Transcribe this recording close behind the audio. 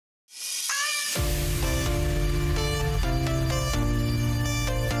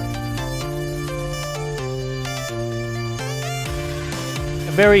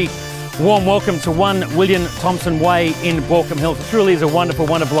A very warm welcome to 1 William Thompson Way in Baulkham Hills. It truly is a wonderful,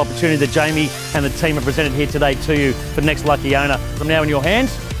 wonderful opportunity that Jamie and the team have presented here today to you for the next lucky owner. I'm now in your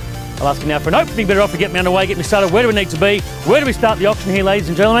hands. I'll ask you now for an opening bidder offer to get me underway, get me started. Where do we need to be? Where do we start the auction here, ladies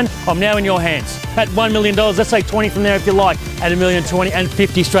and gentlemen? I'm now in your hands. At $1 million, let's say 20 from there if you like. At $1,020,000 and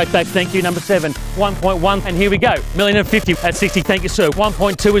 50 straight back. Thank you. Number 7, 1.1, and here we go. $1,050,000 at 60. Thank you, sir.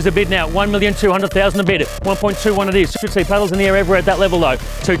 1.2 is the bid now. $1,200,000 a bid. 1.21 it is. Should see paddles in the air everywhere at that level though.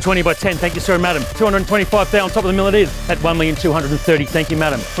 220 by 10. Thank you, sir and madam. 225,000 on top of the mill it is. At $1,230,000. Thank you,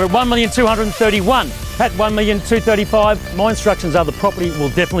 madam. We're at $1,231,000. At $1,235,000. My instructions are the property will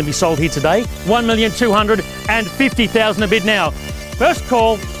definitely be sold here today. $1,250,000 a bid now. First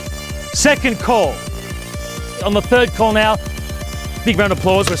call, second call. On the third call now, big round of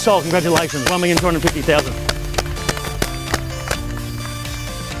applause. We're sold. Congratulations. $1,250,000.